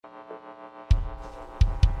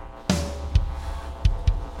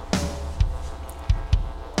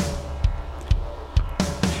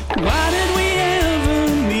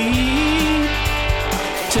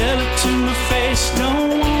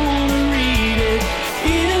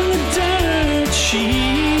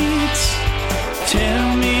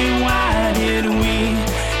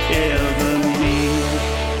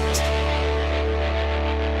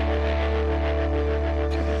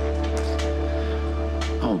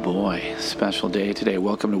boy, special day today.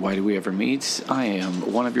 Welcome to Why Do We Ever Meet? I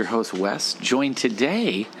am one of your hosts, Wes, joined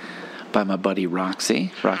today by my buddy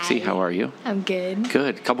Roxy. Roxy, Hi. how are you? I'm good.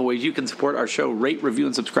 Good. A couple ways you can support our show. Rate, review,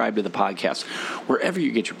 and subscribe to the podcast wherever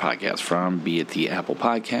you get your podcast from, be it the Apple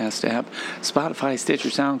Podcast app, Spotify, Stitcher,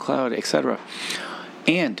 SoundCloud, etc.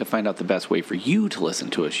 And to find out the best way for you to listen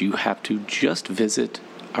to us, you have to just visit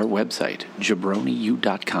our website,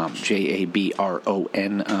 jabroniu.com,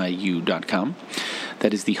 jabroniu.com.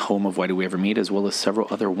 That is the home of Why Do We Ever Meet, as well as several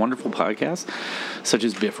other wonderful podcasts, such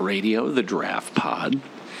as Biff Radio, The Draft Pod,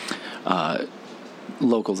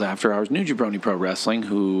 Locals After Hours, New Jabroni Pro Wrestling,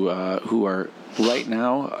 who are right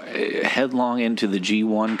now headlong into the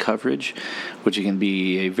G1 coverage, which can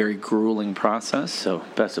be a very grueling process. So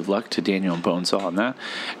best of luck to Daniel and Bonesaw on that.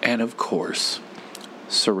 And of course,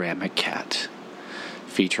 Ceramic Cat,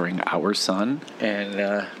 featuring our son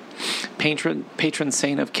and patron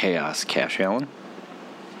saint of chaos, Cash Allen.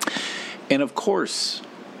 And of course,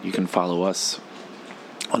 you can follow us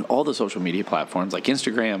on all the social media platforms like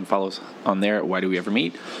Instagram. Follow us on there at Why Do We Ever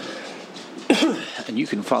Meet. And you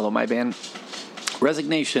can follow my band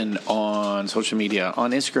Resignation on social media,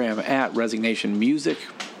 on Instagram at Resignation Music.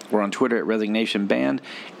 We're on Twitter at Resignation Band.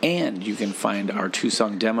 And you can find our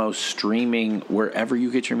 2-song demo streaming wherever you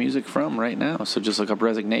get your music from right now. So just look up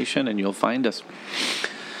Resignation and you'll find us.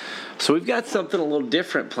 So we've got something a little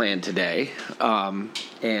different planned today. I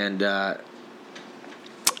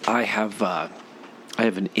have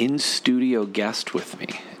an in-studio guest with me,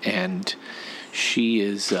 and she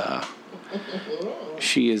is an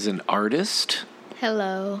artist.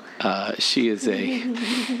 Hello. She is a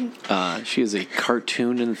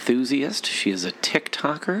cartoon enthusiast. She is a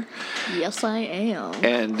TikToker. Yes, I am.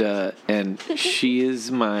 And she is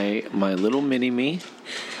my little mini-me.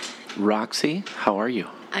 Roxy, how are you?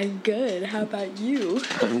 I'm good. How about you?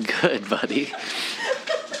 I'm good, buddy.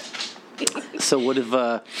 So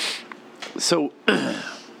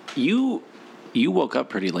you woke up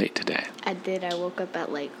pretty late today. I did. I woke up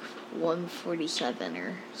at like 1:47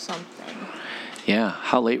 or something. Yeah.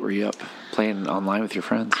 How late were you up playing online with your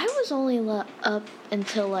friends? I was only up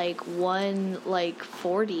until like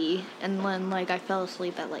 1:40, and then I fell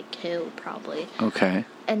asleep at 2 probably. Okay.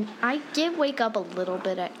 And I did wake up a little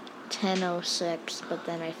bit at 10:06, but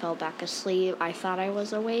then I fell back asleep. I thought I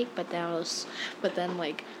was awake, but then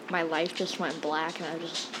my life just went black, and I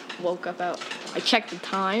just woke up out. I checked the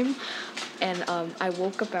time, and I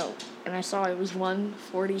woke up out, and I saw it was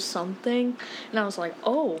 1:40 something, and I was like,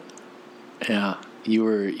 oh. Yeah,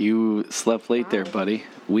 you slept late there, buddy.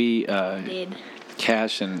 We Did.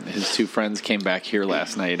 Cash and his 2 friends came back here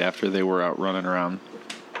last night after they were out running around.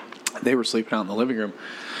 They were sleeping out in the living room.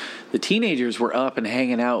 The teenagers were up and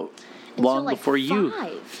hanging out long before you.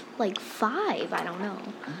 5, I don't know.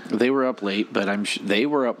 They were up late, but they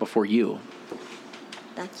were up before you.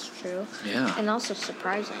 That's true. Yeah. And also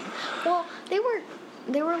surprising. Well, they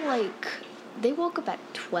woke up at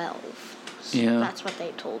 12. So Yeah. That's what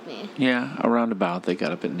they told me. Yeah, around about. They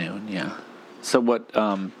got up at noon, yeah. So what,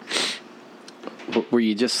 were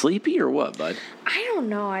you just sleepy or what, bud? I don't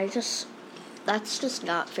know. That's just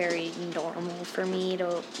not very normal for me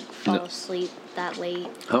to fall asleep that late.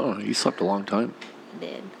 Oh, you slept a long time. I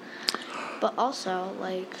did. But also,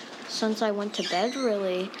 since I went to bed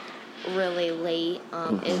really, really late,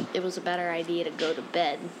 it was a better idea to go to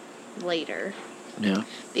bed later. Yeah.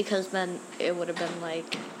 Because then it would have been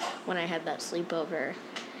when I had that sleepover,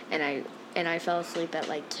 and I fell asleep at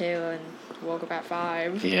 2 and woke up at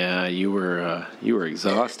 5. Yeah, you were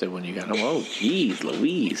exhausted when you got home. Oh, geez,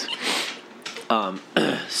 Louise.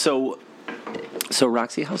 So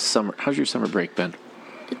Roxy, how's your summer break been?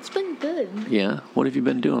 It's been good. Yeah. What have you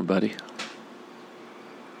been doing, buddy?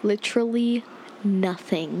 Literally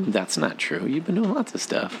nothing. That's not true. You've been doing lots of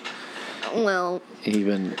stuff. Well, You've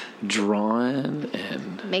been drawing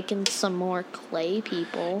and making some more clay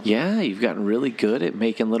people. yeah, you've gotten really good at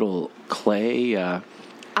making little clay.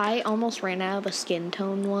 I almost ran out of the skin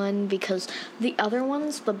tone one because the other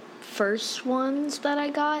ones, the first ones that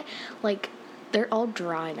I got, they're all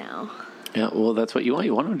dry now. Yeah, well, that's what you want.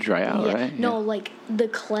 You want them to dry out, Yeah. right? No, Yeah. the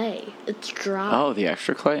clay, it's dry. Oh, the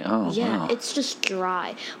extra clay? Oh, Yeah, wow. it's just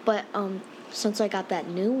dry. But since I got that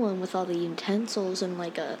new one with all the utensils and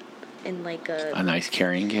a A nice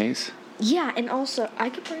carrying case? yeah, and also I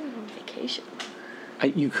could bring them on vacation.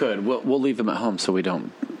 You could. We'll leave them at home so we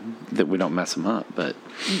don't mess them up, but...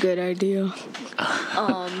 Good idea.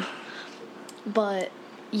 But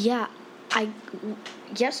yeah,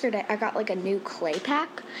 yesterday I got like a new clay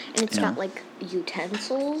pack, and it's Yeah. got like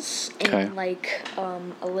utensils and Okay. like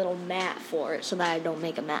a little mat for it so that I don't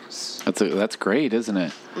make a mess. That's great, isn't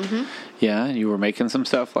it? Mm-hmm. Yeah, you were making some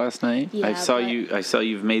stuff last night. Yeah, I saw but-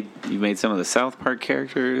 you've made some of the South Park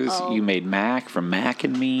characters. Oh. You made Mac from Mac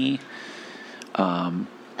and Me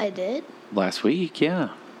I did. last week. Yeah.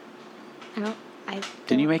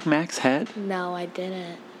 Didn't you make Mac's head? No, I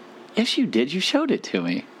didn't. Yes, you did. You showed it to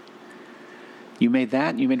me. You made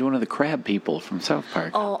that. You made one of the crab people from South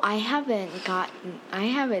Park. Oh, I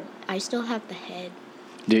still have the head.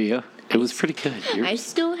 Do you? It was pretty good. I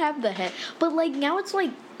still have the head. But like now it's like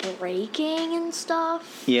breaking and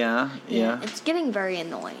stuff. Yeah. It's getting very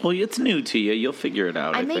annoying. Well, it's new to you. You'll figure it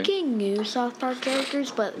out. I'm I think. making new South Park characters,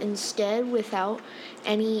 but instead without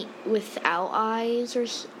eyes or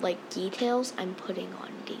like details, I'm putting on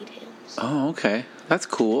details. Oh, okay. That's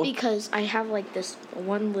cool. Because I have like this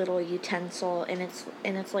one little utensil, and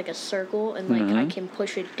it's like a circle, and like I can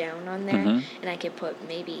push it down on there, and I can put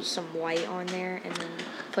maybe some white on there, and then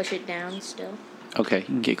push it down still. Okay, you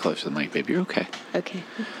can get closer to the mic, baby. You're okay. Okay.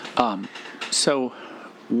 So,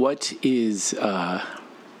 what is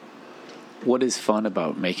fun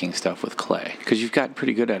about making stuff with clay? Because you've gotten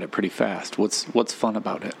pretty good at it pretty fast. What's fun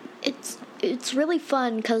about it? It's really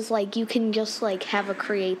fun because like you can just like have a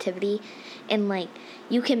creativity, and like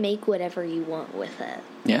you can make whatever you want with it.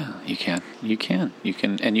 Yeah, you can,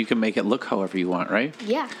 and you can make it look however you want, right?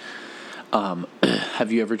 Yeah.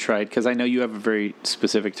 Have you ever tried? Because I know you have a very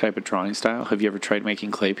specific type of drawing style. Have you ever tried making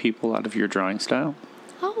clay people out of your drawing style?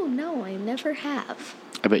 Oh no, I never have.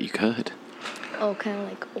 I bet you could. Oh, kind of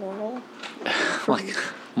like oral. Like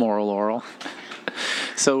moral oral.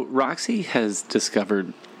 So Roxy has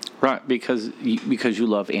discovered, because you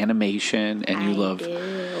love animation and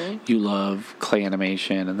you love clay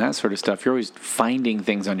animation and that sort of stuff. You're always finding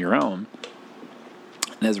things on your own,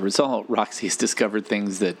 and as a result, Roxy has discovered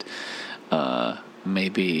things that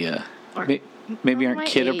maybe aren't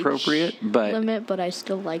kid appropriate, but limit, but I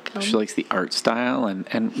still like them. she likes the art style,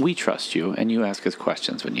 and we trust you, and you ask us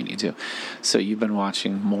questions when you need to. So you've been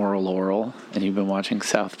watching Moral Oral, and you've been watching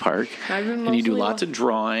South Park, and you do lots of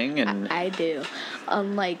drawing, and I do.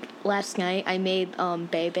 Like last night, I made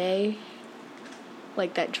Bebe,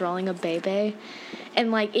 like that drawing of Bebe,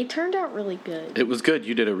 and like it turned out really good. it was good.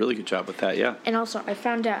 You did a really good job with that, yeah. And also, I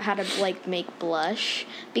found out how to like make blush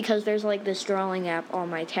because there's like this drawing app on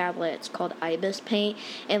my tablet. It's called Ibis Paint,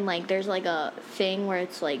 and like there's like a thing where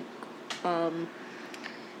it's like,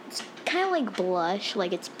 it's kind of like blush,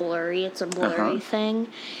 like it's blurry. It's a blurry thing,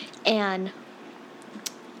 and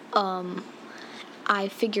I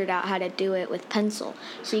figured out how to do it with pencil.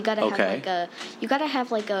 So you gotta have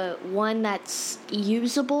like a one that's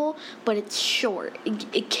usable, but it's short.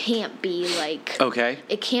 It can't be like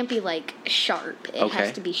It can't be like sharp. It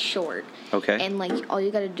has to be short. Okay. And like all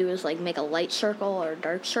you gotta do is like make a light circle or a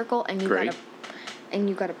dark circle, and you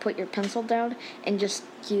gotta put your pencil down and just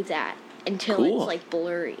do that until it's like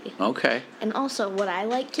blurry. Okay. And also, what I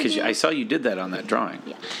like to do, Because I saw you did that on that drawing.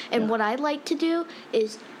 yeah. And what I like to do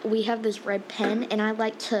is we have this red pen, and I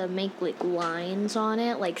like to make like lines on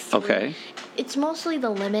it, like 3. Okay. It's mostly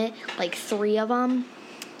the limit, like 3 of them,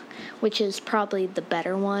 which is probably the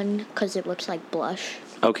better one because it looks like blush.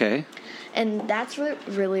 Okay. And that's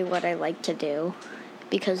really what I like to do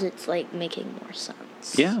because it's like making more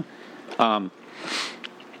sense. Yeah.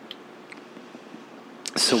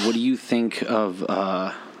 So what do you think of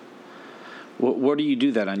what do you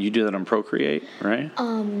do that on? You do that on Procreate, right?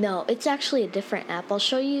 No, it's actually a different app. I'll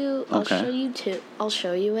show you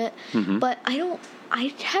it. But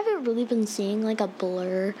I haven't really been seeing like a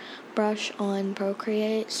blur brush on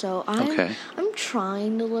Procreate, so I'm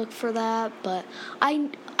trying to look for that, but I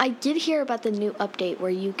did hear about the new update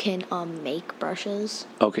where you can make brushes.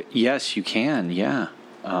 Okay. Yes, you can. Yeah.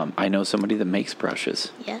 I know somebody that makes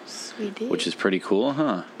brushes. Yes, we do. Which is pretty cool,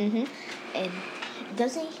 huh? And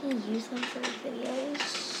doesn't he use them for his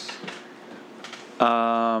videos?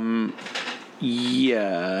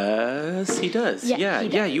 Yes, he does. Yeah, he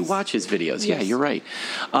does. You watch his videos. Yes. Yeah, you're right.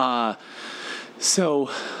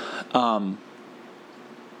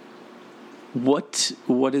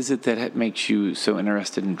 What is it that makes you so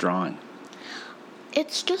interested in drawing?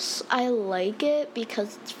 It's just, I like it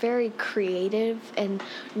because it's very creative, and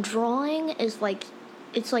drawing is like,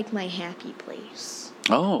 it's like my happy place.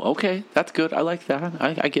 Oh, okay. That's good. I like that.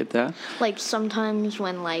 I get that. Like sometimes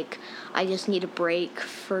when like I just need a break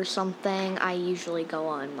for something, I usually go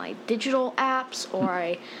on my digital apps,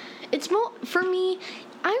 or for me,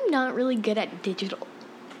 I'm not really good at digital.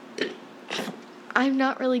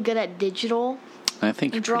 I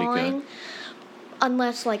think you're drawing. pretty good.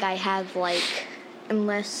 unless like I have like,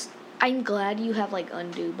 unless I'm glad you have like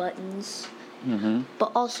undo buttons. Mm-hmm.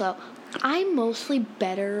 But also, I'm mostly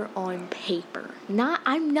better on paper.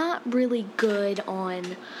 I'm not really good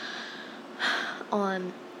on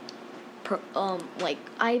like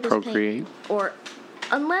I just Procreate? or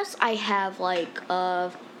unless I have like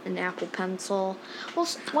an Apple Pencil. Well,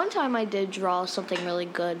 one time I did draw something really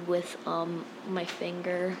good with my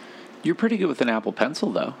finger. You're pretty good with an Apple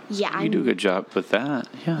Pencil, though. Yeah, you do a good job with that.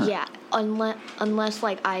 Yeah. Yeah, unless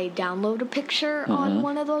like I download a picture on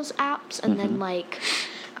one of those apps and then like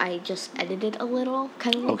I just edit it a little,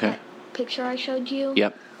 kind of like that picture I showed you.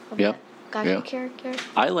 Yep. Of Yep. that Gacha character.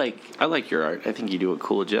 I like your art. I think you do a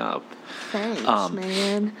cool job. Thanks,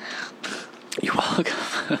 man. You're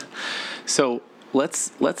welcome. So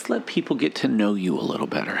let's let people get to know you a little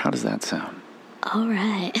better. How does that sound? All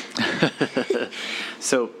right.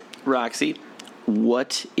 So, Roxy,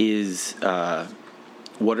 what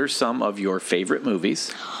are some of your favorite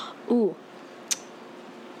movies? Ooh.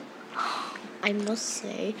 I must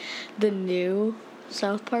say, the new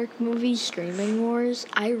South Park movie, Streaming Wars,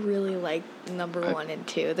 I really like number 1 and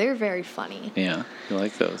 2. They're very funny. Yeah, you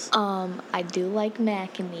like those. I do like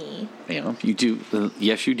Mac and Me. Yeah, you do.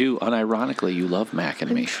 Yes, you do. Unironically, you love Mac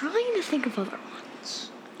and I'm Me. trying to think of other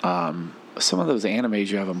ones. Some of those animes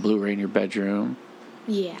you have on Blu-ray in your bedroom.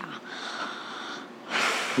 Yeah.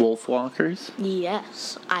 Wolfwalkers.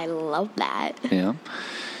 Yes, I love that. Yeah.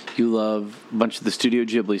 You love a bunch of the Studio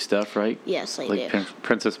Ghibli stuff, right? Yes, I like do.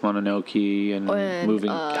 Princess Mononoke and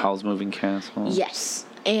Howl's Moving Castle. Yes,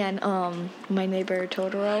 and My Neighbor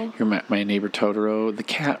Totoro. My Neighbor Totoro. The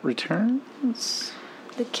Cat Returns.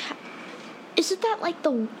 The cat. Isn't that like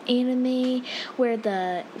the anime where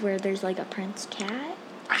there's like a prince cat?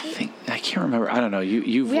 I can't remember. I don't know.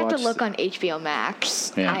 You've we watched. have to look on HBO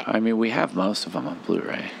Max. Yeah, I mean we have most of them on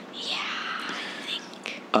Blu-ray. Yeah, I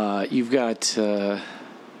think. You've got.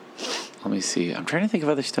 Let me see. I'm trying to think of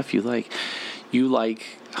other stuff you like. You like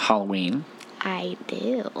Halloween. I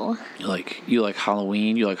do. You like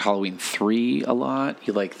Halloween. You like Halloween 3 a lot.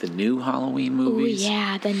 You like the new Halloween movies. Oh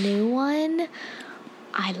yeah, the new one.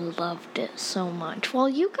 I loved it so much. Well,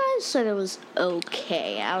 you guys said it was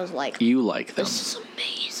okay. I was like, you like them. This is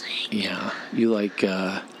amazing. Yeah. You like.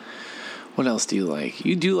 What else do you like?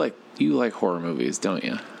 You like horror movies, don't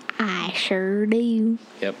you? I sure do.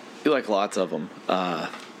 Yep. You like lots of them.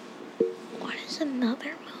 What is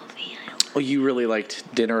another movie I like? Well, you really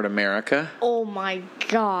liked Dinner in America. Oh my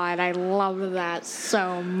god, I love that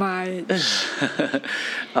so much.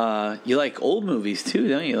 You like old movies too,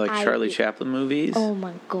 don't you? Like Charlie Chaplin movies. Oh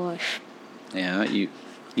my gosh. Yeah, you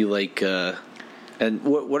like. And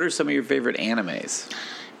what are some of your favorite animes?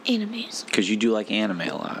 Animes. Because you do like anime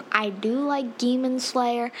a lot. I do like Demon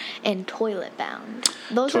Slayer and Toilet Bound.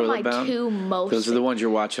 Those are my two most. Those are the ones you're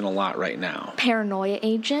watching a lot right now. Paranoia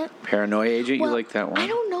Agent. Paranoia Agent, well, you like that one? I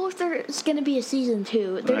don't know if there's going to be a season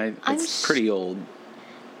 2. It's pretty old.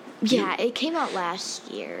 Yeah, it came out last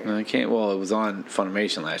year. It was on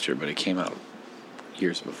Funimation last year, but it came out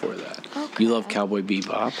years before that. Okay. You love Cowboy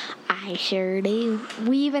Bebop? I sure do.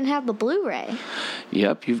 We even have the Blu-ray.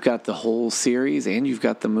 Yep, you've got the whole series and you've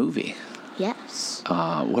got the movie. Yes.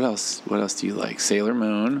 What else? What else do you like? Sailor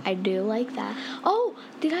Moon. I do like that. Oh,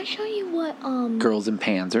 did I show you what? Girls in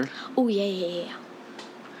Panzer. Oh yeah.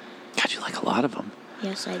 God, you like a lot of them.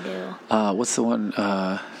 Yes, I do. What's the one?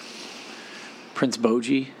 Prince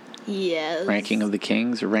Boji. Yes. Ranking of the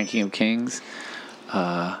Kings or Ranking of Kings.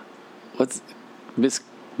 What's Miss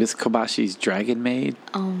Kobashi's Dragon Maid?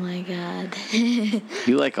 Oh my god.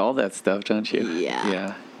 You like all that stuff, don't you?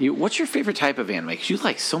 Yeah. Yeah. What's your favorite type of anime? Because you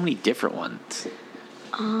like so many different ones.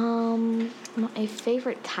 My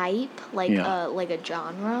favorite type, like a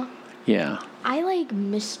genre. Yeah. I like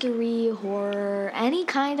mystery, horror, any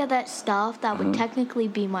kind of that stuff that would technically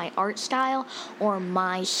be my art style or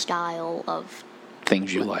my style of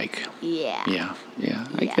things you like. Yeah. Yeah.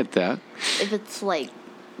 I get that. If it's like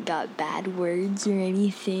got bad words or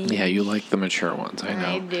anything. Yeah, you like the mature ones, I know.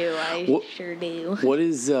 I do. I sure do. What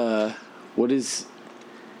is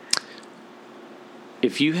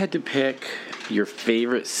if you had to pick your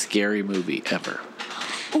favorite scary movie ever?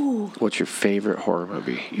 Ooh. What's your favorite horror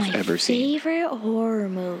movie you've ever seen? My favorite horror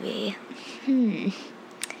movie.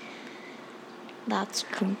 That's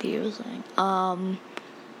confusing.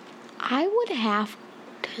 I would have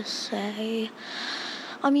to say,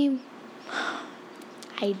 I mean,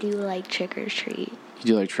 I do like Trick or Treat. You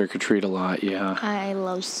do like Trick or Treat a lot, yeah. I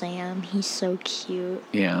love Sam. He's so cute.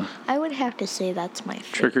 Yeah. I would have to say that's my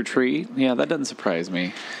favorite. Trick or Treat? Yeah, that doesn't surprise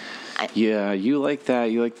me. Yeah, you like that.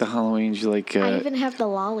 You like the Halloweens. You like. I even have the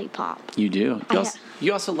lollipop. You do.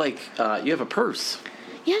 You also like, you have a purse.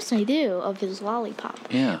 Yes, I do, of his lollipop.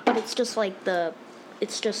 Yeah. But it's just like the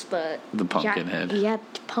pumpkin head. Yeah,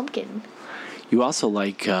 pumpkin. You also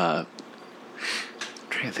like, I'm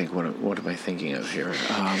trying to think, what am I thinking of here?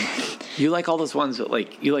 You like all those ones that,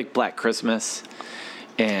 like, you like Black Christmas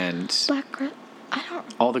and I don't.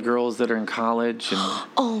 all the girls that are in college and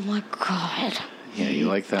Oh my god. yeah, you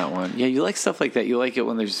like that one. Yeah, you like stuff like that. You like it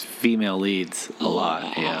when there's female leads a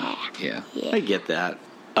lot. Yeah. I get that.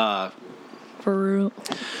 For real.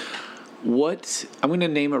 I'm going to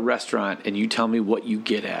name a restaurant and you tell me what you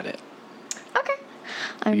get at it. Okay.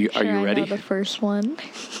 Are you I ready? know the first one.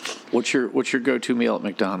 What's your go-to meal at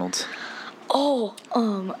McDonald's? Oh,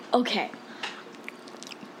 okay.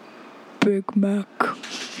 Big Mac.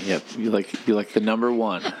 Yep, you like the number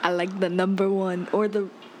one. I like the number one, or the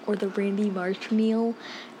Randy Marsh meal,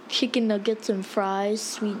 chicken nuggets and fries,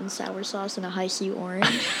 sweet and sour sauce, and a high C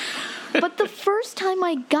orange. But the first time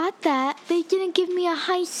I got that, they didn't give me a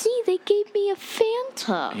high C. They gave me a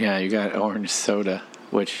Fanta. Yeah, you got orange soda,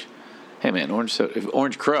 which, hey man,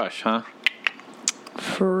 orange crush, huh?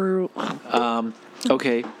 For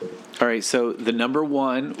Okay, all right. So the number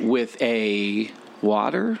one with a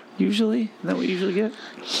water, usually. Isn't that what you usually get?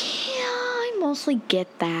 yeah, I mostly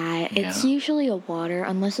get that. Yeah. It's usually a water,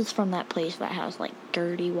 unless it's from that place that has like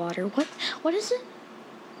dirty water. What is it?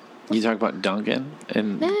 You talk about Dunkin'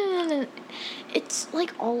 and No. It's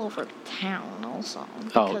like all over town also.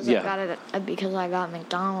 Oh, Because yeah. I got it because I got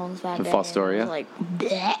McDonald's that In day. Fostoria? And I was like,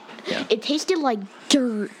 bleh. Yeah. It tasted like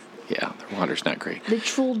dirt. yeah, their water's not great.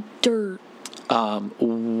 Literal dirt.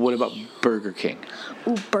 What about Burger King?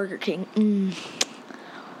 Ooh, Burger King.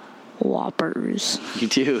 Whoppers. You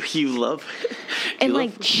do. You love. And you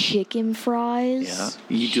like love- chicken fries. Yeah.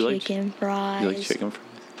 You do like chicken fries. You like chicken fries?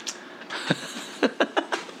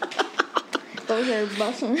 Those are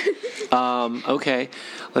bussin'. Okay.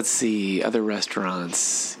 Let's see other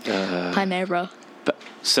restaurants. Panera.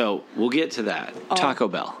 So we'll get to that. Taco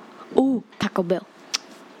Bell. Ooh, Taco Bell.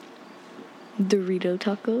 Dorito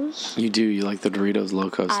tacos. You do. You like the Doritos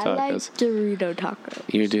Locos I tacos. like Dorito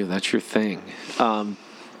tacos. You do. That's your thing.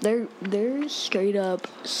 They're straight up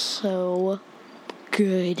so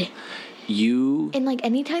good. And like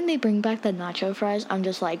anytime they bring back the nacho fries, I'm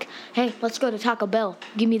just like, hey, let's go to Taco Bell.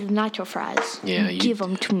 Give me the nacho fries. Yeah, give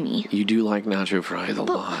them to me. You do like nacho fries a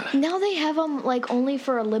lot. But now they have them like only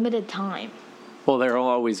for a limited time. Well, they're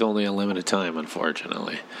always only a limited time,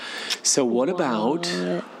 unfortunately. So what about?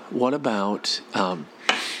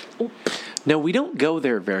 No, we don't go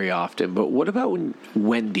there very often. But what about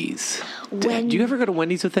Wendy's? Do you ever go to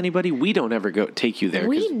Wendy's with anybody? We don't ever take you there.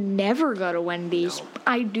 We never go to Wendy's. No.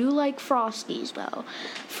 I do like Frosties though.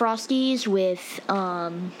 Frosties with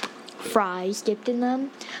fries dipped in them.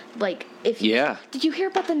 Like Yeah. Did you hear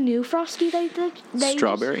about the new Frosty they did?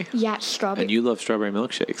 Strawberry? Yeah, strawberry. And you love strawberry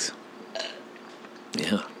milkshakes.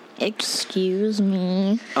 Yeah. Excuse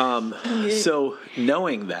me. So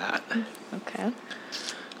knowing that. Okay.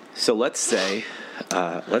 So let's say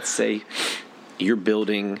you're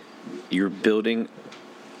building your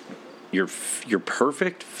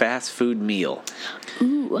perfect fast food meal.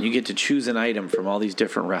 Ooh. You get to choose an item from all these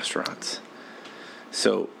different restaurants.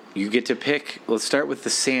 So you get to pick. Let's start with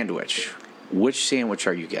the sandwich. Which sandwich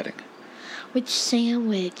are you getting? Which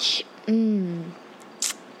sandwich?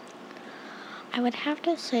 I would have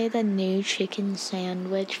to say the new chicken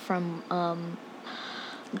sandwich from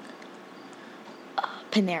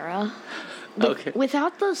Panera. Okay.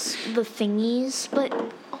 Without the thingies, but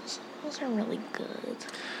also those are really good.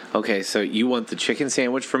 Okay, so you want the chicken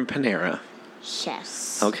sandwich from Panera.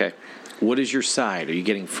 Yes. Okay. What is your side? Are you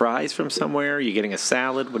getting fries from somewhere? Are you getting a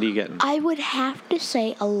salad? What are you getting? I would have to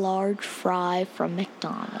say a large fry from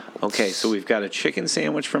McDonald's. Okay, so we've got a chicken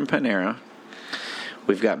sandwich from Panera.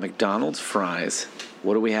 We've got McDonald's fries.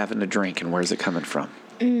 What do we have in the drink, and where's it coming from?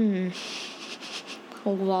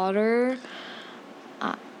 Water.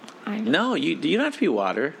 No, you don't have to be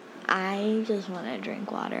water. I just want to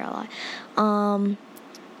drink water a lot.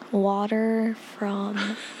 Water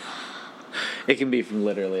from... It can be from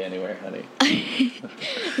literally anywhere, honey.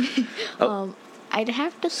 I'd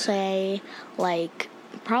have to say, like,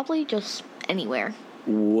 probably just anywhere.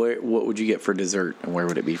 What would you get for dessert, and where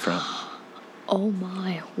would it be from? Oh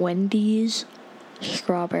my, Wendy's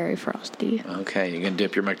strawberry frosty. Okay, you gonna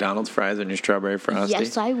dip your McDonald's fries in your strawberry frosty?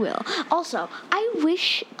 Yes, I will. Also, I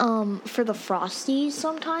wish for the Frosties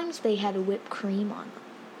sometimes they had whipped cream on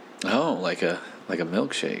them. Oh, like a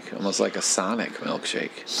milkshake, almost like a Sonic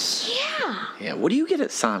milkshake. Yeah. Yeah. What do you get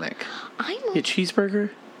at Sonic? I'm A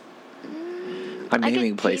cheeseburger? I'm naming I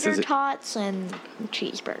get places. tater tots and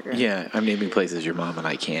cheeseburger. Yeah, I'm naming places your mom and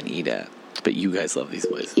I can't eat at. But you guys love these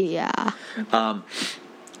places. Yeah.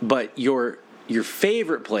 But your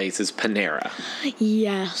favorite place is Panera.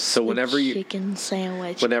 Yes. So whenever you chicken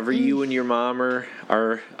sandwich. Whenever you and your mom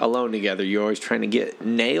are alone together, you're always trying to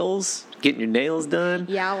getting your nails done.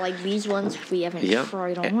 Yeah, like these ones we haven't Yep.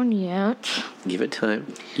 tried on yet. Give it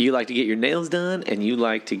time. You like to get your nails done, and you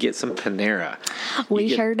like to get some Panera. We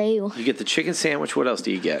sure do. You get the chicken sandwich. What else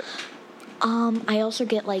do you get? I also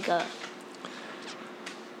get like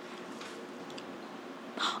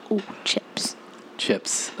chips.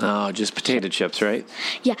 Chips. Oh, just potato chips, right?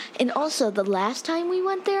 Yeah, and also the last time we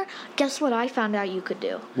went there, guess what I found out you could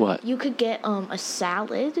do? What? You could get a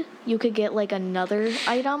salad. You could get like another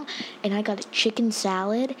item, and I got a chicken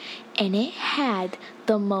salad, and it had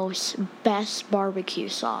the best barbecue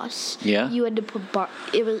sauce. Yeah? You had to put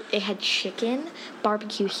it had chicken,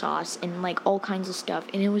 barbecue sauce, and like all kinds of stuff,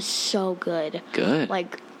 and it was so good. Good.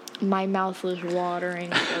 Like my mouth was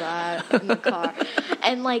watering for that in the car.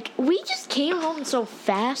 And, like, we just came home so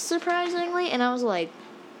fast, surprisingly, and I was like,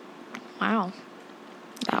 wow,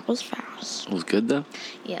 that was fast. It was good, though?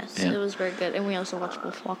 Yes, Yeah. it was very good. And we also watched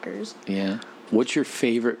Wolfwalkers. Yeah. What's your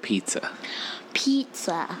favorite pizza?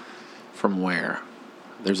 Pizza. From where?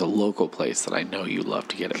 There's a local place that I know you love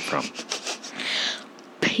to get it from.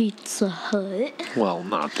 Pizza Hut. Well,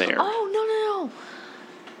 not there. Oh,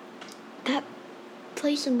 no. That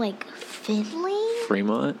place in, like, Finley?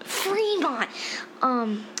 Fremont?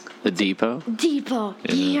 The Depot? Depot.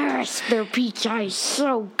 Yeah. Yes, their pizza is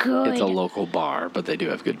so good. It's a local bar, but they do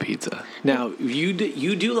have good pizza. Now, you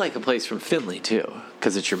do like a place from Finley, too,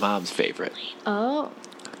 because it's your mom's favorite. Oh,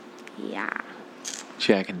 yeah.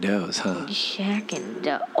 Jack and Doe's, huh? Shack and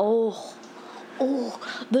oh,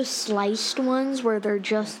 the sliced ones where they're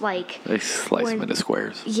just like They slice them into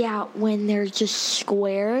squares. yeah, when they're just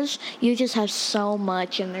squares, you just have so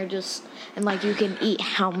much, and they're just and like you can eat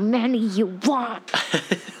how many you want.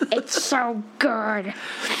 It's so good.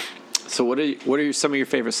 So, what are some of your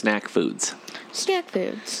favorite snack foods? Snack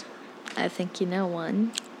foods. I think you know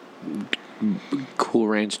one. Cool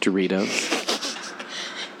Ranch Doritos.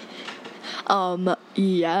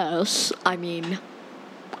 Yes. I mean,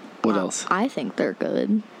 What else? I think they're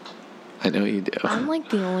good. I know you do. I'm like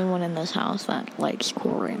the only one in this house that likes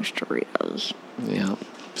Cool Ranch Doritos. Yeah.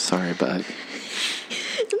 Sorry, bud.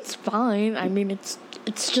 It's fine. I mean, it's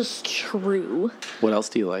just true. What else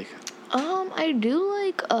do you like? I do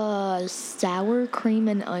like sour cream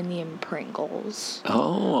and onion Pringles.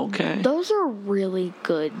 Oh, okay. Those are really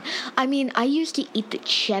good. I mean, I used to eat the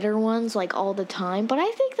cheddar ones like all the time, but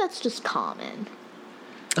I think that's just common.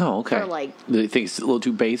 Oh, okay. Or, like- Do you think it's a little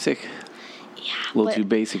too basic? Yeah. A little too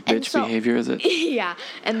basic bitch behavior, is it? Yeah.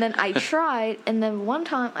 And then and then one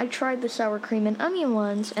time I tried the sour cream and onion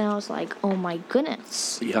ones, and I was like, oh my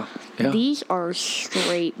goodness. Yeah. These are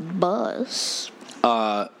straight buzz.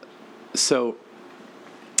 So,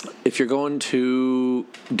 if you're going to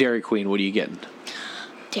Dairy Queen, what are you getting?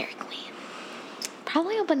 Dairy Queen.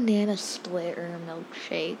 Probably a banana split or a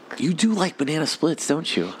milkshake. You do like banana splits,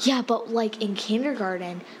 don't you? Yeah, but like in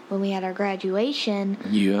kindergarten, when we had our graduation.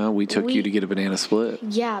 Yeah, we took you to get a banana split.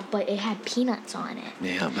 Yeah, but it had peanuts on it.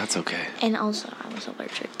 Yeah, that's okay. And also, I was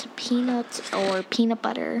allergic to peanuts or peanut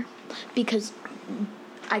butter because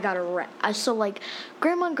I got so like,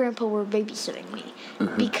 Grandma and Grandpa were babysitting me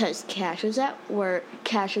because Cash was at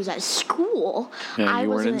school. Yeah, you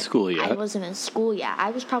weren't in school yet. I wasn't in school yet. I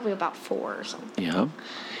was probably about 4 or something. Yeah.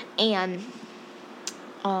 And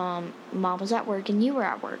Mom was at work and you were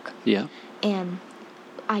at work. Yeah. And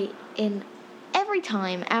every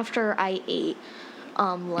time after I ate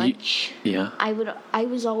lunch,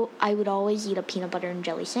 I would always eat a peanut butter and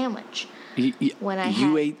jelly sandwich. You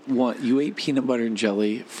ate peanut butter and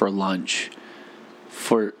jelly for lunch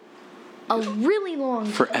for a really long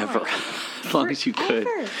time. Forever. As long as you could.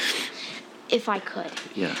 If I could.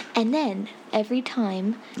 Yeah. And then every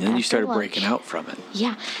time And then you started lunch, breaking out from it.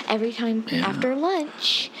 Yeah. Every time after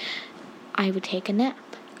lunch, I would take a nap.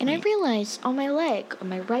 And I realized on my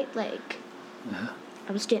right leg,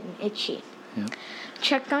 I was getting itchy. Yeah.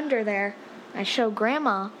 Checked under there. I showed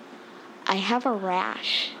Grandma I have a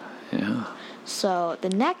rash. Yeah. So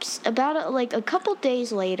about a couple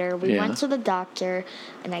days later, we went to the doctor,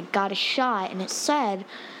 and I got a shot, and it said,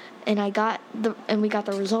 and we got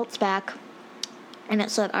the results back, and it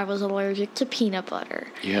said I was allergic to peanut butter.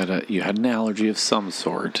 You had an allergy of some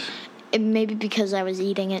sort. Maybe because I was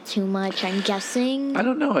eating it too much, I'm guessing. I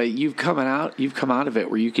don't know. You've come out of it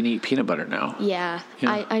where you can eat peanut butter now. Yeah.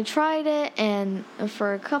 I tried it, and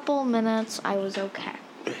for a couple minutes, I was okay.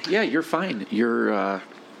 Yeah, you're fine.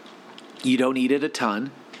 You don't eat it a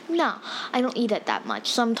ton. No, I don't eat it that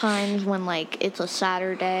much. Sometimes when like it's a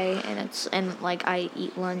Saturday and like I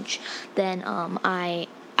eat lunch, then I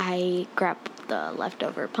grab the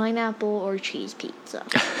leftover pineapple or cheese pizza.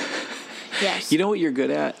 Yes. You know what you're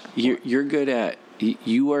good at? You're good at.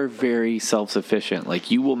 You are very self-sufficient.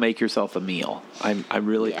 Like, you will make yourself a meal. I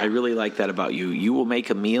really like that about you. You will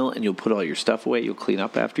make a meal and you'll put all your stuff away. You'll clean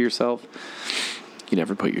up after yourself. You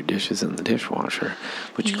never put your dishes in the dishwasher,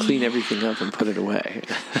 but you clean everything up and put it away.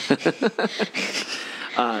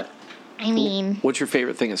 I mean, what's your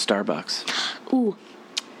favorite thing at Starbucks? Ooh.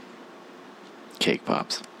 Cake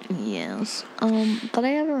Pops. Yes. But I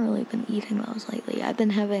haven't really been eating those lately. I've been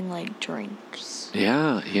having like drinks.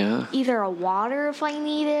 Yeah. Either a water if I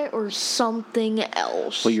need it or something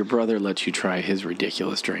else. Well, your brother lets you try his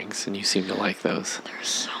ridiculous drinks, and you seem to like those. They're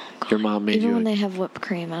so good. Your mom made Even when they have whipped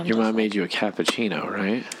cream. Your mom made you a cappuccino,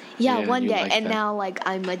 right? Yeah, one day, like and that. now like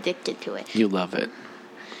I'm addicted to it. You love it.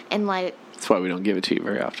 And like, that's why we don't give it to you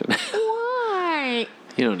very often. why?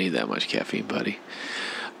 You don't need that much caffeine, buddy.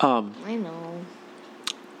 I know.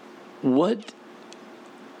 What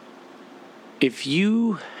if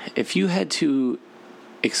you had to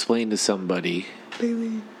explain to somebody,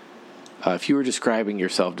 Baby, if you were describing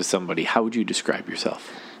yourself to somebody, how would you describe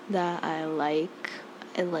yourself? that I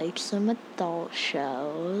like some adult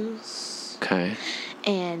shows. Okay.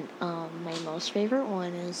 And my most favorite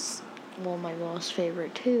one is, well, my most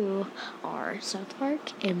favorite two are South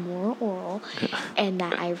Park and More Oral, and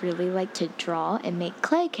that I really like to draw and make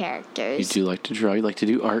clay characters. You do like to draw. You like to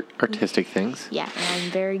do artistic things. Yeah, and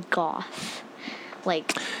I'm very goth.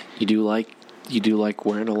 Like, you do like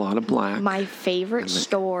wearing a lot of black. my favorite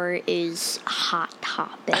store is Hot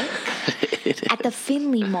Topic at the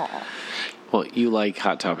Finley Mall. Well, you like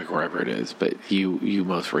Hot Topic wherever it is, but you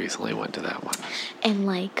most recently went to that one. And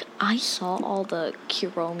like, I saw all the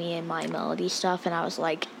Kuromi and My Melody stuff, and I was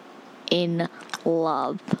like, in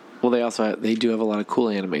love. Well, they do have a lot of cool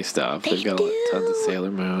anime stuff. They've got tons of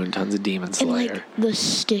Sailor Moon, tons of Demon Slayer. And like the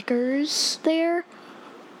stickers there,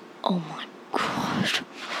 oh my gosh.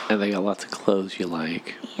 And they got lots of clothes you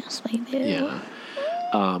like. Yes, they do. Yeah.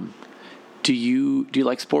 Do you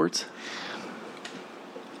like sports?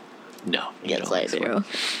 No. Yes, I do.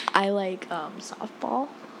 I like softball.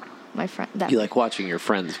 My friend. You like watching your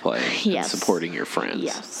friends play. Yes. And supporting your friends.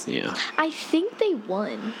 Yes. Yeah. I think they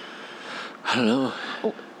won. I don't know.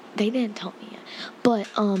 Oh, they didn't tell me yet. But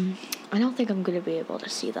I don't think I'm gonna be able to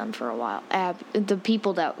see them for a while. The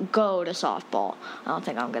people that go to softball, I don't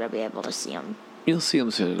think I'm gonna be able to see them. You'll see them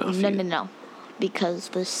soon enough. No. Because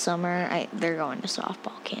this summer they're going to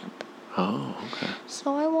softball camp. Oh, okay.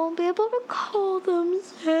 So I won't be able to call them,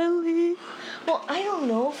 Sally. Well, I don't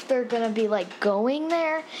know if they're gonna be like going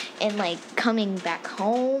there and like coming back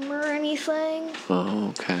home or anything. Oh,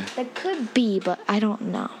 okay. That could be, but I don't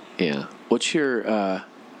know. Yeah. What's your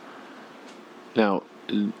now?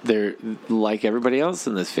 They're like everybody else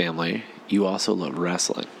in this family. You also love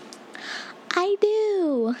wrestling. I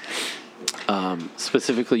do.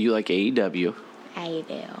 Specifically, you like AEW. I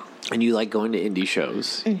do. And you like going to indie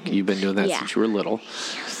shows. Mm-hmm. You've been doing that since you were little.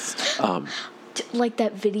 Yes. Like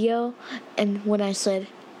that video, and when I said,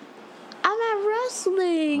 I'm at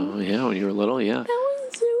wrestling. Oh yeah, when you were little, yeah. That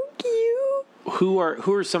was so cute.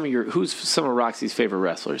 Who's some of Roxy's favorite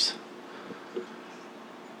wrestlers?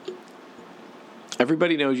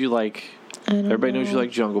 Everybody knows you like. Everybody knows you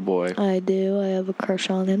like Jungle Boy. I do. I have a crush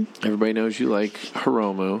on him. Everybody knows you like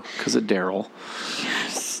Hiromu because of Daryl.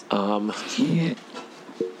 Yes.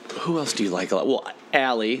 Who else do you like a lot? Well,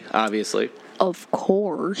 Allie, obviously. Of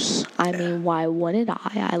course. I mean, why wouldn't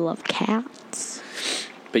I? I love cats.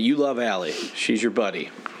 But you love Allie. She's your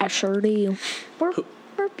buddy. I sure do. We're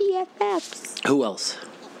BFFs. Who else?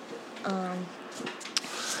 I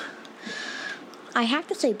have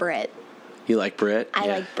to say Britt. You like Britt? I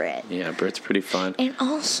like Britt. Yeah, Britt's pretty fun. And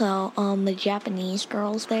also, the Japanese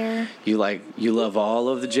girls there. You love all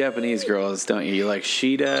of the Japanese girls, don't you? You like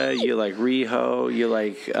Shida, you like Riho, you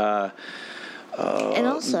like and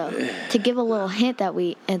also, to give a little hint that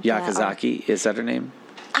Yakazaki, is that her name?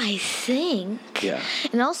 I think. Yeah.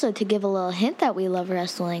 And also, to give a little hint that we love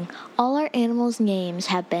wrestling, all our animals' names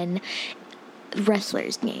have been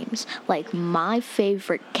wrestlers' names. Like my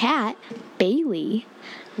favorite cat, Bailey,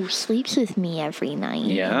 who sleeps with me every night.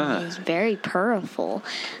 Yeah. And is very purrful.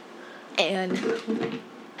 And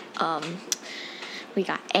we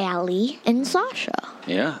got Allie and Sasha.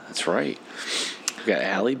 Yeah, that's right. We got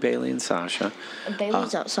Allie, Bailey, and Sasha.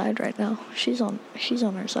 Bailey's outside right now. She's on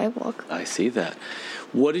her sidewalk. I see that.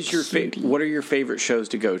 What is your what are your favorite shows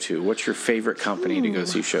to go to? What's your favorite company to go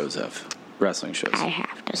see shows of? Wrestling shows. I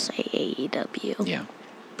have to say AEW. Yeah.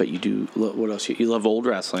 but you do. What else? You love old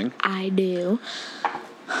wrestling. I do.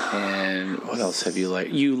 And what else have you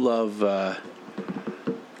like? You love.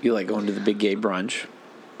 You like going to the big gay brunch.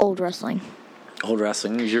 Old wrestling. Old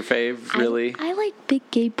wrestling is your fave, really? I like big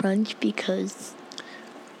gay brunch because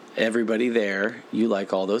everybody there. You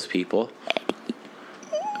like all those people.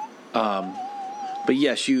 But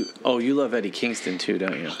yes, you love Eddie Kingston too,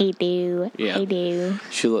 don't you? I do. Yeah. I do.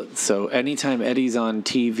 So anytime Eddie's on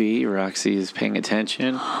TV, Roxy is paying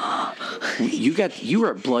attention. You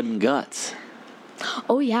were at Blood and Guts.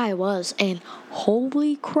 Oh yeah, I was, and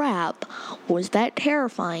holy crap, was that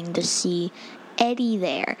terrifying to see Eddie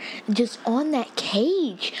there, just on that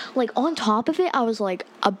cage, like on top of it. I was like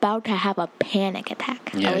about to have a panic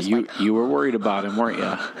attack. Yeah, you were worried about him, weren't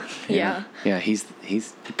you? Yeah. Yeah, he's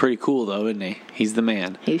pretty cool though, isn't he? He's the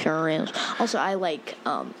man. He sure is. Also, I like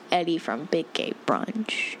Eddie from Big Gay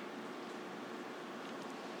Brunch.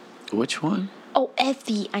 Which one? Oh,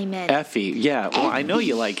 Effie, I meant. Effie, yeah. Well, I know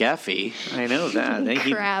you like Effie. I know that.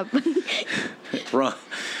 Crap. Wrong.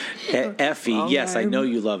 Effie, Wrong yes, name. I know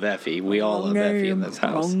you love Effie. We all love Effie in this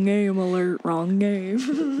house. Wrong game alert. Wrong game.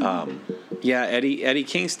 Yeah, Eddie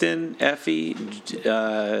Kingston, Effie,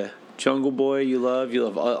 Jungle Boy. You love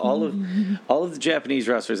all of the Japanese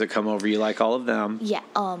wrestlers that come over. You like all of them. Yeah.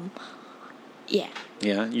 Yeah.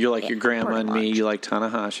 Yeah, you're like your grandma and me. much. You like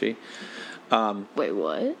Tanahashi. Wait,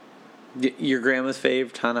 what? Your grandma's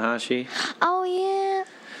fave, Tanahashi. Oh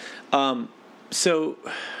yeah. So,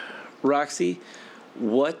 Roxy,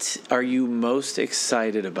 what are you most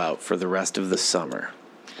excited about for the rest of the summer?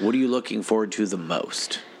 What are you looking forward to the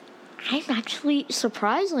most? I'm actually,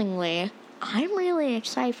 surprisingly, I'm really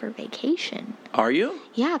excited for vacation. Are you?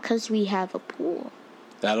 Yeah, because we have a pool.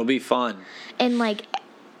 That'll be fun. And, like,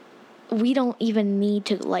 we don't even need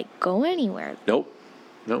to, like, go anywhere. Nope.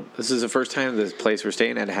 This is the first time this place we're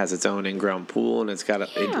staying at has its own in-ground pool, and it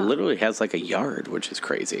literally has like a yard, which is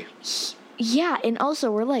crazy. Yeah, and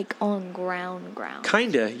also we're like on ground.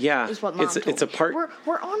 Kinda, yeah. Is what Mom told it's a me. part.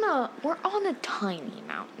 We're on a tiny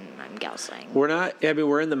mountain. I'm guessing. We're not. I mean,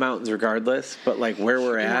 we're in the mountains regardless, but like where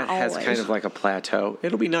we're at has always. kind of like a plateau.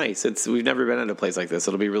 It'll be nice. We've never been at a place like this.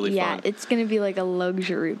 It'll be really Yeah, fun. it's gonna be like a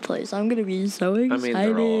luxury place. I'm gonna be so excited. I mean,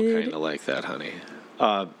 they're all kind of like that, honey.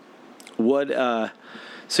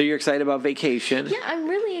 So you're excited about vacation? Yeah, I'm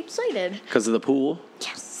really excited. Because of the pool?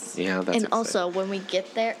 Yes. Yeah, that's And exciting. also, when we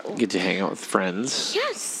get there, Get to hang out with friends.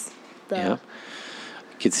 yes. Yeah. You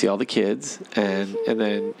can see all the kids, and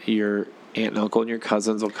then your aunt and uncle and your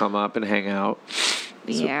cousins will come up and hang out.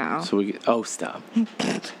 Yeah. Stop.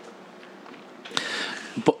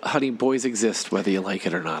 Honey, boys exist whether you like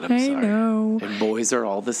it or not. I'm sorry. I know. And boys are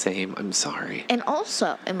all the same. I'm sorry. And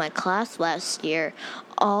also, in my class last year,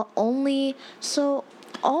 all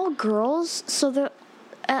girls, so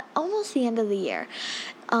at almost the end of the year,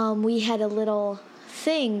 we had a little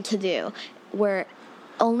thing to do where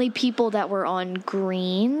only people that were on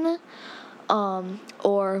green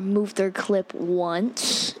or moved their clip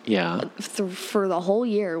once for the whole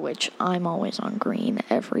year, which I'm always on green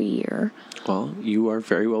every year. Well, you are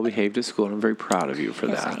very well behaved at school, and I'm very proud of you for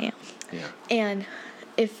Yes, that. I am. Yeah.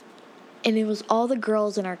 And it was all the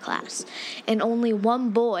girls in our class and only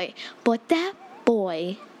one boy, but that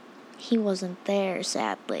boy, he wasn't there,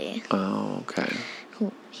 sadly. Oh, okay.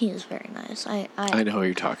 He is very nice. I know who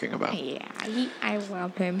you're talking about. Yeah, I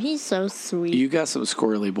love him. He's so sweet. You got some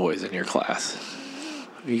squirrely boys in your class.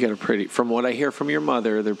 You got from what I hear from your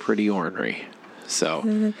mother, they're pretty ornery.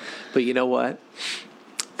 So, but you know what?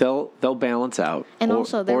 They'll balance out, and or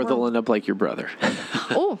they'll end up like your brother.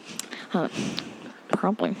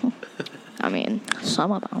 Probably. I mean,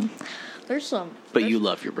 some of them. But you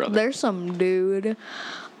love your brother. There's some dude.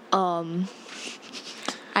 I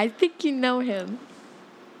think you know him.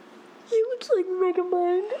 He looks like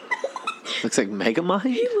Megamind. Looks like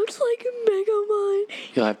Megamind? He looks like Megamind.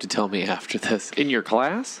 You'll have to tell me after this. In your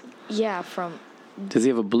class? Yeah, Does he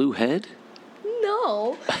have a blue head?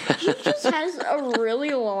 No. He just has a really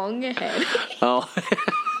long head. Oh.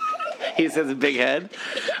 He has a big head?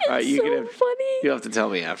 All right, funny. You have to tell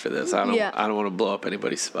me after this. I don't want to blow up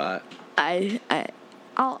anybody's spot. I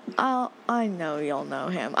know you'll know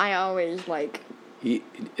him. I always like.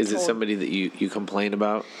 Is it somebody that you complain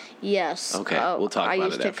about? Yes. Okay, we'll talk about it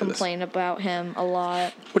after this. I used to complain about him a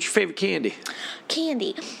lot. What's your favorite candy?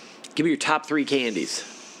 Candy. Give me your top 3 candies.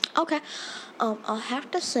 Okay. I'll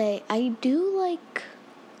have to say I do like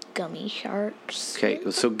gummy sharks. Okay,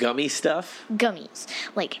 so gummy stuff? Gummies.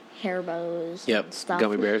 Like Haribo's and stuff.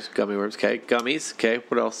 Gummy bears, gummy worms. Okay, gummies. Okay,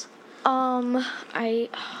 what else?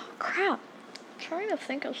 Crap. I'm trying to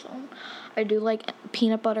think of some. I do like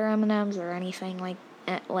peanut butter M&Ms or anything like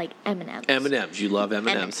like M&Ms. M&Ms. You love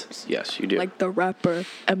M&Ms. M&Ms. Yes, you do. Like the rapper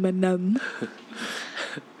Eminem.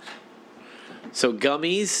 So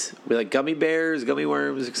gummies, we like gummy bears, gummy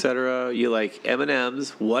worms, etc. You like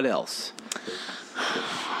M&Ms. What else?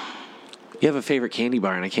 You have a favorite candy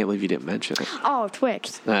bar, and I can't believe you didn't mention it. Oh,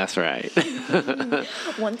 Twix. That's right.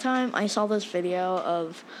 One time I saw this video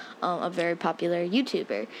of a very popular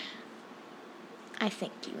YouTuber. I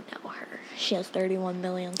think you know her. She has 31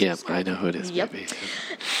 million Yep, subscribers. I know who it is, Yep. baby.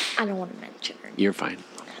 I don't want to mention her. You're fine.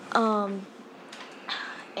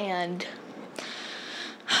 And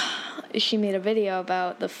she made a video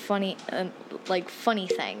about the funny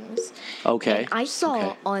things. Okay. And I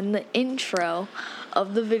saw on the intro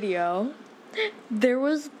of the video, there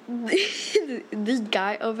was this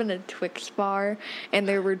guy opened a Twix bar, and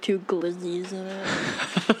there were 2 glizzies in it.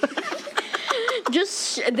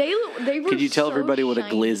 They were. Could you tell so everybody what a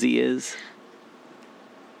shiny. glizzy is?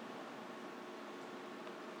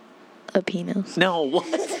 A penis. No. What?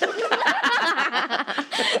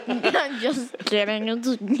 I'm just kidding.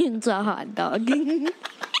 It's a hot dog.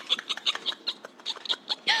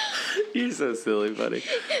 You're so silly, buddy.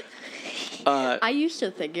 I used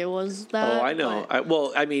to think it was that. Oh, I know.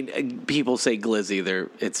 but- People say glizzy.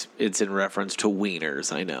 It's in reference to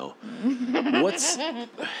wieners. I know.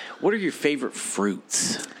 What are your favorite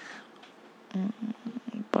fruits?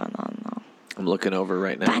 Banana. I'm looking over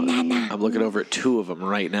right now. Banana. I'm looking over at 2 of them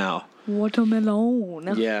right now.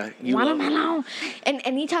 Watermelon. Yeah, you love Watermelon. And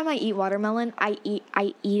anytime I eat watermelon, I eat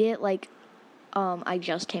it like I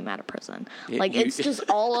just came out of prison. Yeah, Like it's just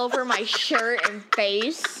all over my shirt and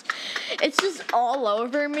face. It's just all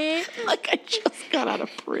over me. like I just got out of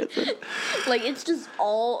prison. Like it's just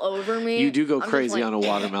all over me. You do go I'm just crazy like, on a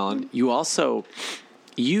watermelon.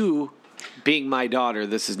 You being my daughter,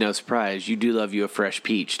 this is no surprise. You do love you a fresh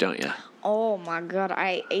peach, don't you? Oh my god,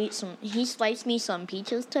 I ate some. He sliced me some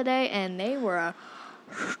peaches today, and they were a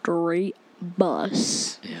straight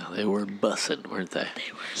bus. Yeah, they were bussin', weren't they?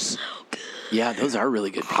 They were so good. Yeah, those are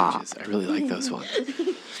really good peaches. I really like those ones.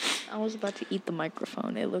 I was about to eat the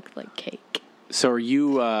microphone. It looked like cake. So are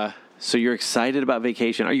you? So you're excited about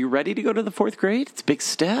vacation? Are you ready to go to the 4th grade? It's a big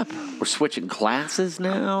step. We're switching classes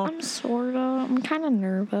now. I'm kind of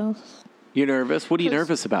nervous. You're nervous? What are you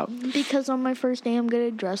nervous about? Because on my first day, I'm going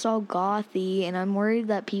to dress all gothy, and I'm worried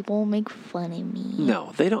that people will make fun of me.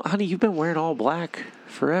 No, they don't. Honey, you've been wearing all black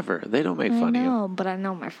forever. They don't make fun of you. No, but I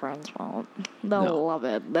know my friends won't. They'll No. love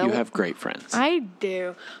it. You have great friends. I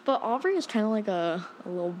do. But Aubrey is kind of like a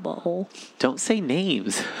little butthole. Don't say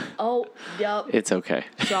names. Oh, yep. It's okay.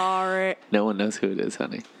 Sorry. No one knows who it is,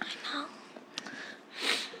 honey.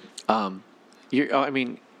 I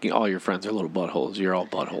know. All your friends are little buttholes. You're all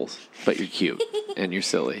buttholes, but you're cute and you're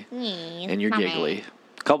silly and you're giggly.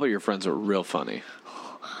 A couple of your friends are real funny.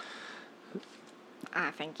 I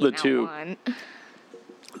think you The know two. one.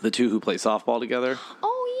 The 2 who play softball together,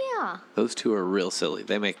 Oh, yeah. those 2 are real silly.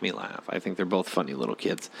 They make me laugh. I think they're both funny little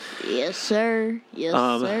kids. Yes, sir. Yes,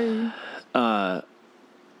 sir.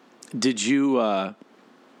 Did you?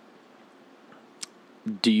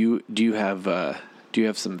 Do you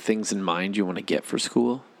have some things in mind you want to get for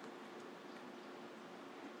school?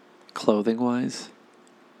 Clothing wise,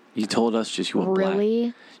 you told us just you want black. Really?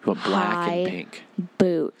 You want black high and pink.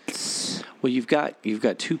 boots. Well, you've got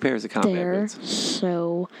 2 pairs of combat They're boots.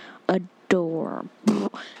 so adorable.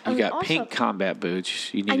 You got pink combat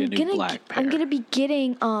boots. You need a new black pair. I'm gonna be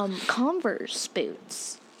getting Converse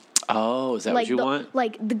boots. Oh, is that what you want?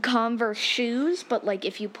 Like the Converse shoes, but like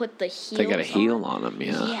if you put the heels They got a heel on on them,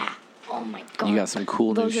 yeah. Yeah. Oh my god. You got some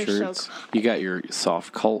cool new Those are so shirts. cool. You got your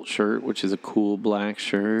soft cult shirt, which is a cool black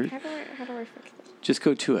shirt. How do I fix this? Just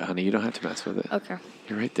go to it, honey. You don't have to mess with it. Okay.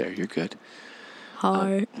 You're right there. You're good.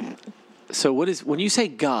 Hi. So when you say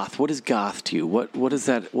goth, what is goth to you? What does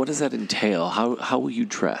that entail? How will you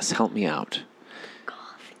dress? Help me out.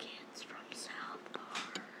 Goth kids from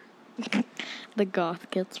South Park. The goth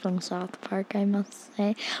kids from South Park, I must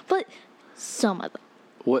say. But some of them.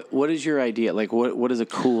 What is your idea? Like what is a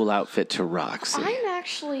cool outfit to rock? See? I'm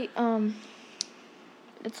actually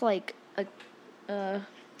it's like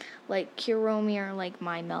like Kuromi or like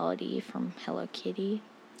My Melody from Hello Kitty.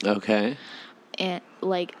 Okay. And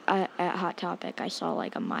like at Hot Topic, I saw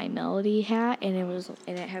like a My Melody hat, and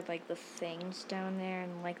it had like the things down there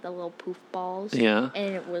and like the little poof balls. Yeah.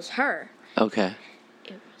 And it was her. Okay.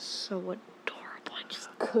 It was so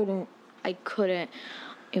adorable. I couldn't.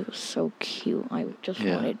 It was so cute. I just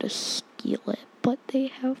wanted to steal it. But they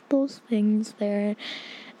have those things there.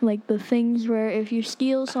 Like the things where if you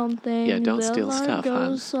steal something, Yeah, don't the steal alarm stuff, hon.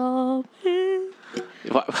 goes off.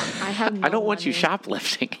 I have no I don't want you money.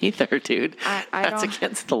 shoplifting either, dude. I That's don't-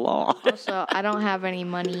 against the law. Also, I don't have any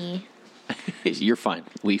money. You're fine.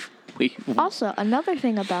 We Also, another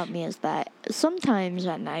thing about me is that sometimes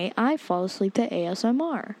at night I fall asleep to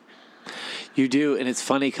ASMR. You do, and it's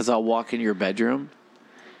funny because I'll walk in your bedroom.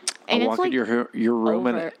 And I'll it's walk in your room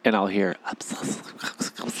over. and I'll hear.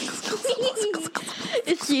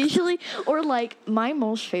 It's usually, or like my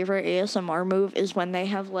most favorite ASMR move is when they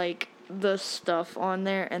have like the stuff on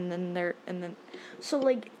there and then so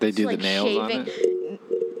like They it's do like the nails on shaving. it.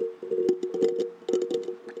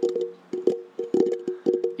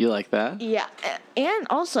 You like that? Yeah, and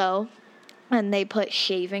also when they put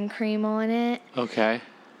shaving cream on it. Okay.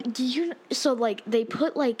 Do you so like they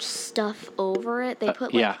put like stuff over it? They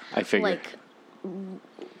put like, yeah, I figured.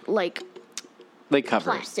 like They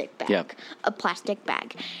cover plastic bag, Yep. a plastic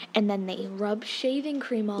bag, and then they rub shaving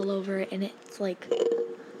cream all over it, and it's like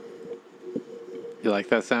You like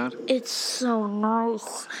that sound? it's so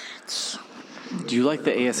nice. Do you like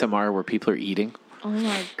the ASMR where people are eating? Oh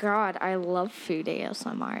my god, I love food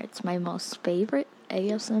ASMR. It's my most favorite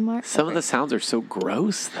ASMR. Some of ever. the sounds are so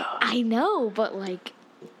gross, though. I know, but like,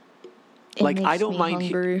 it Like I makes don't me mind.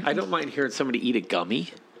 hungry. I don't mind hearing somebody eat a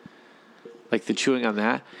gummy. Like the chewing on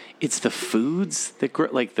that. It's the foods that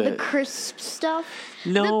like The crisp stuff.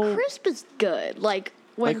 No. The crisp is good. Like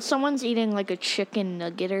when Like- someone's eating like a chicken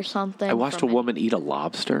nugget or something. I watched a from it. woman eat a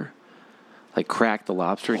lobster. Like crack the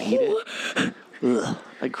lobster and eat it. Ugh,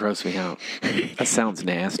 that grossed me out. That sounds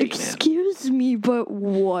nasty, man. Excuse me, but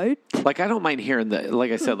what? Like I don't mind hearing that.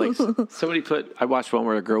 Like I said, like somebody put. I watched one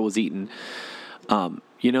where a girl was eating.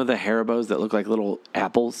 You know the Haribos that look like little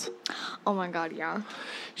apples. Oh my god, yeah.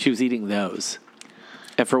 She was eating those,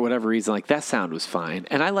 and for whatever reason, like that sound was fine.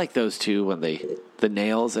 And I like those too when the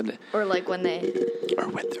nails and Or like when they. or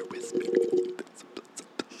when they're whispering.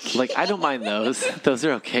 Like I don't mind those. Those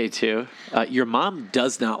are okay too. Your mom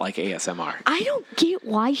does not like ASMR. I don't get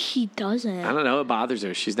why she doesn't. I don't know. It bothers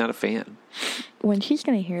her. She's not a fan. When she's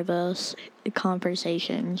gonna hear this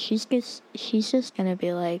conversation, she's just gonna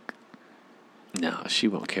be like, No, she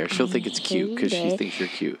won't care. She'll think it's cute because she hate it. thinks you're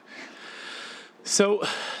cute. So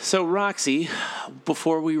Roxy,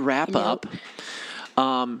 before we wrap Yep.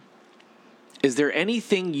 up, is there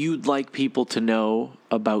anything you'd like people to know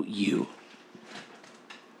about you?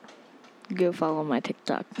 go follow my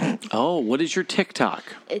TikTok. Oh, what is your TikTok?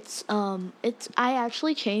 It's I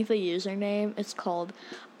actually changed the username. It's called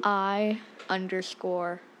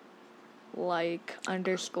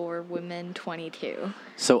I_like_women22.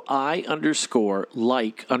 So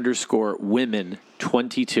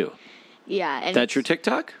I_like_women22. Yeah, and That's your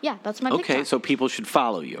TikTok? yeah, that's my Okay, TikTok. so people should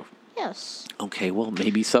follow you. Yes, Okay, well,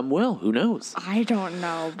 maybe some will. Who knows? I don't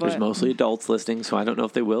know, but There's mostly adults listening, so I don't know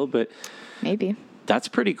if they will, but maybe, that's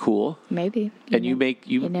pretty cool. maybe. And you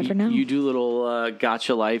never know. You do little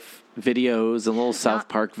Gotcha Life videos and little South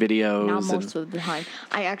Park videos. Not and- most of the time.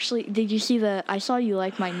 Did you see I saw you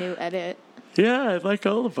like my new edit. Yeah, I like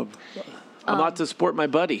all of them. I'm out to support my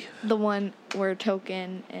buddy. The one where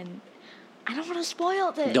Token and I don't want to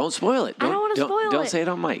spoil it. Don't spoil it. I don't wanna spoil Don't it. say it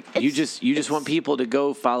on mic. You It's- just want people to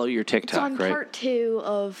go follow your It's TikTok, on right? part 2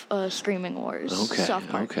 of Screaming Wars. Okay. South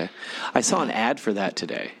Park. Okay. I saw an ad for that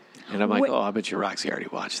today, and I'm like, Wait. oh, I bet you Roxy already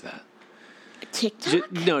watched that.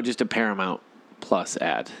 TikTok? Just a Paramount Plus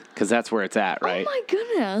ad, because that's where it's at, right? Oh my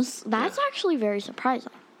goodness. That's actually very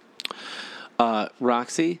surprising.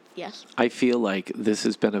 Roxy, Yes. I feel like this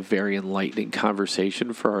has been a very enlightening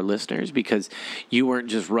conversation for our listeners because you weren't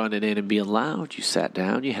just running in and being loud. You sat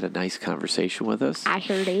down, you had a nice conversation with us. I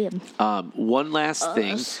sure did. One last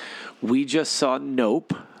thing. We just saw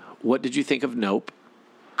Nope. What did you think of Nope?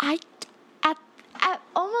 At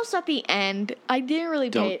almost at the end, I didn't really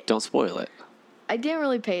Don't spoil it. I didn't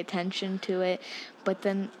really pay attention to it, but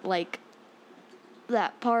then like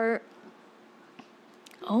that part.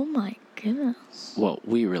 Oh my goodness. Well,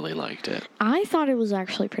 we really liked it. I thought it was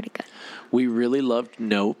actually pretty good. We really loved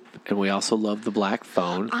Nope, and we also loved The Black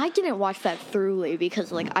Phone. I didn't watch that thoroughly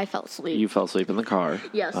because like I fell asleep. You fell asleep in the car.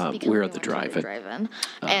 Yes, because we were we at the went to drive-in.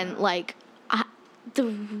 and like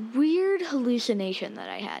the weird hallucination that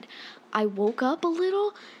I had. I woke up a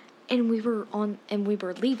little, and we were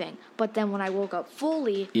leaving. But then when I woke up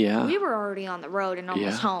fully, Yeah. we were already on the road and almost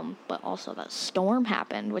Yeah. home. But also that storm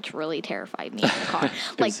happened, which really terrified me in the car.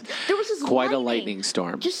 Like there was this Quite a lightning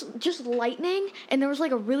storm. just lightning, and there was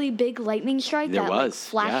like a really big lightning strike There that like, was,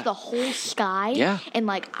 flashed yeah. the whole sky. Yeah. And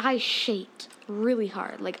like I shaked really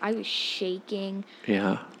hard. Like I was shaking.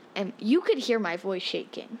 Yeah. And you could hear my voice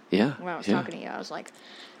shaking Yeah. when I was yeah. talking to you. I was like,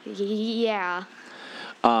 yeah.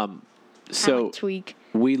 So tweak.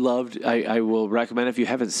 we loved. I will recommend, if you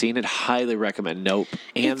haven't seen it, highly recommend Nope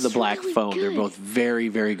and It's The Black really Phone. They're good. both very,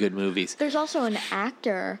 very good movies. There's also an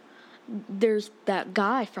actor. There's that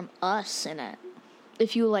guy from Us in it.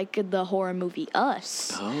 If you like the horror movie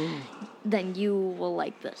Us, then you will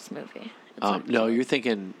like this movie. It's No, you're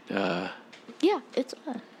thinking. yeah, it's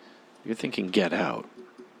Us. You're thinking Get Out.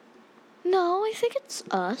 No, I think it's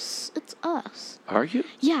Us. It's Us. Are you?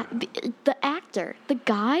 Yeah, the actor, the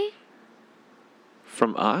guy.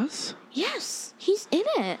 From Us? Yes, he's in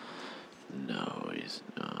it. No, he's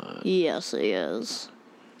not. Yes, he is.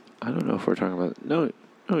 I don't know if we're talking about. No,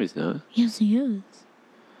 he's not. Yes, he is.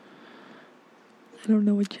 I don't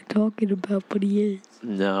know what you're talking about, but he is.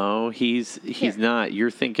 No, he's not.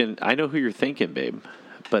 You're thinking. I know who you're thinking, babe,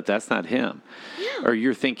 but that's not him. Yeah. Or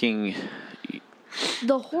you're thinking.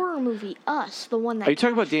 The horror movie Us, the one that. Are you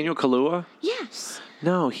talking about Daniel Kaluuya? Yes.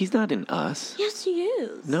 No, he's not in Us. Yes, he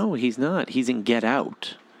is. No, he's not. He's in Get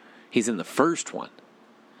Out. He's in the first one.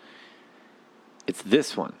 It's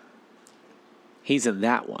this one. He's in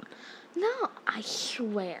that one. No, I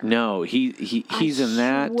swear. No, he's in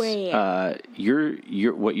that. Swear.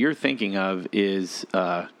 You're what you're thinking of is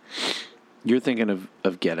you're thinking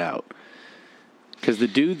of Get Out. Because the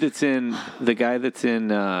dude that's in the guy that's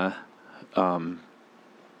in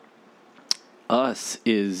Us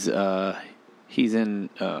is he's in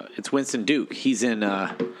it's Winston Duke. He's in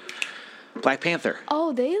Black Panther.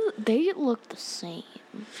 Oh, they look the same.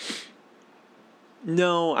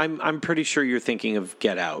 No, I'm pretty sure you're thinking of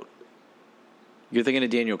Get Out. You're thinking of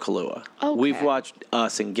Daniel Kaluuya. Okay. We've watched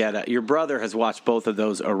Us and Get Out. Your brother has watched both of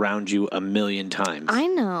those around you a million times. I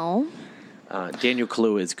know. Daniel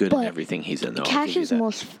Kaluuya is good in But everything he's in, though. I'll give you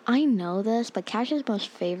that. I know this, but Cash's most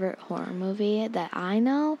favorite horror movie that I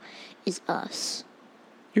know is Us.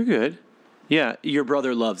 You're good. Yeah, your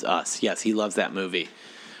brother loves Us. Yes, he loves that movie.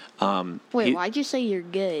 Wait, why'd you say you're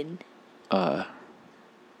good? That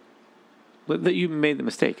you made the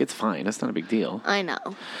mistake. It's fine. That's not a big deal. I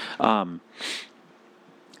know.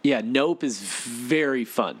 Yeah, Nope is very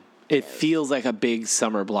fun. It feels like a big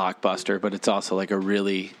summer blockbuster, but it's also like a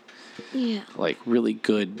really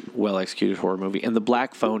good, well-executed horror movie. And The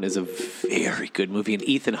Black Phone is a very good movie, and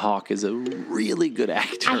Ethan Hawke is a really good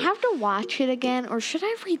actor. I have to watch it again, or should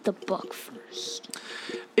I read the book first?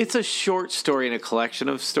 It's a short story in a collection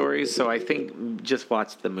of stories, so I think just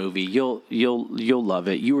watch the movie. You'll love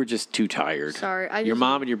it. You were just too tired. Sorry, your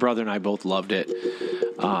mom and your brother and I both loved it.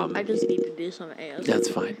 I just need to do some ASMR. That's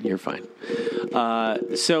fine. You're fine.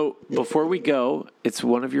 So before we go, it's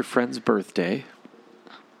one of your friend's birthday.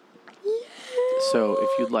 So if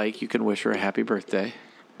you'd like, you can wish her a happy birthday.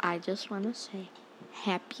 I just want to say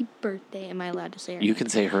happy birthday. Am I allowed to say her You name? can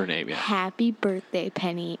say her name, yeah. Happy birthday,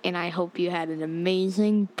 Penny, and I hope you had an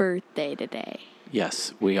amazing birthday today.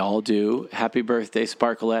 Yes, we all do. Happy birthday,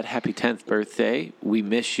 Sparkleette. Happy 10th birthday. We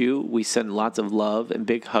miss you. We send lots of love and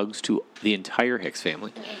big hugs to the entire Hicks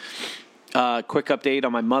family. Quick update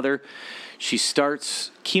on my mother. She starts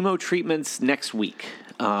chemo treatments next week.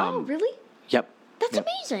 Oh, really? Yep. That's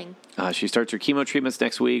amazing. She starts her chemo treatments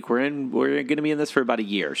next week. We're going to be in this for about a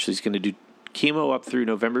year. She's going to do chemo up through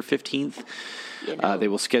November 15th. They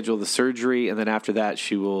will schedule the surgery, and then after that,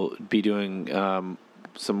 she will be doing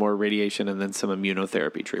some more radiation and then some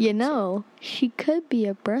immunotherapy treatment. You know, she could be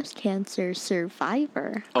a breast cancer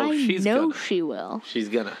survivor. Oh, she's gonna. She will. She's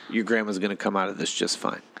gonna. Your grandma's gonna come out of this just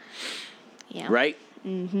fine. Yeah. Right?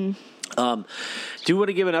 Mm-hmm. Do want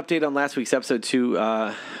to give an update on last week's episode too.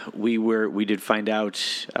 We did find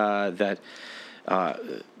out that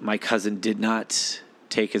my cousin did not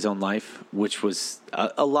take his own life, which was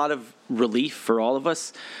a lot of relief for all of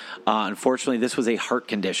us. Unfortunately, this was a heart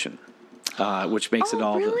condition, which makes it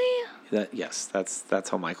all. Really? Yes, that's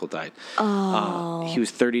how Michael died. Oh. He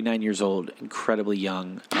was 39 years old, incredibly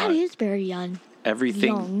young. That is very young.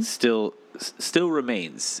 Everything Young. still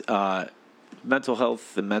remains. Mental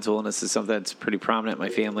health and mental illness is something that's pretty prominent in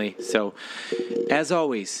my family. So, as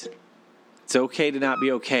always, it's okay to not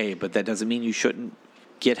be okay, but that doesn't mean you shouldn't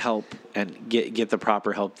get help and get the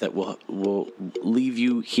proper help that will leave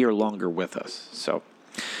you here longer with us. So,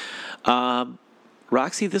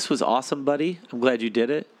 Roxy, this was awesome, buddy. I'm glad you did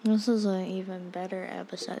it. This is an even better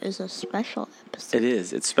episode. It's a special episode. It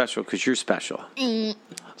is. It's special because you're special.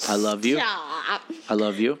 I love you. Stop. I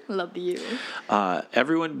love you. Love you.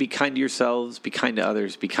 Everyone, be kind to yourselves. Be kind to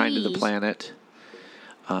others. Be kind to the Please. planet.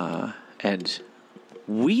 And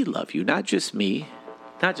we love you. Not just me.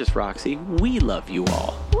 Not just Roxy. We love you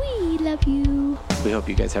all. We love you. We hope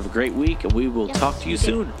you guys have a great week, and we will Yes, talk to you we do.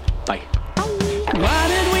 soon. Bye. Why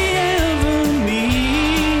did we ever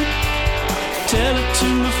meet? Tell it to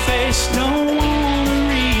my face, no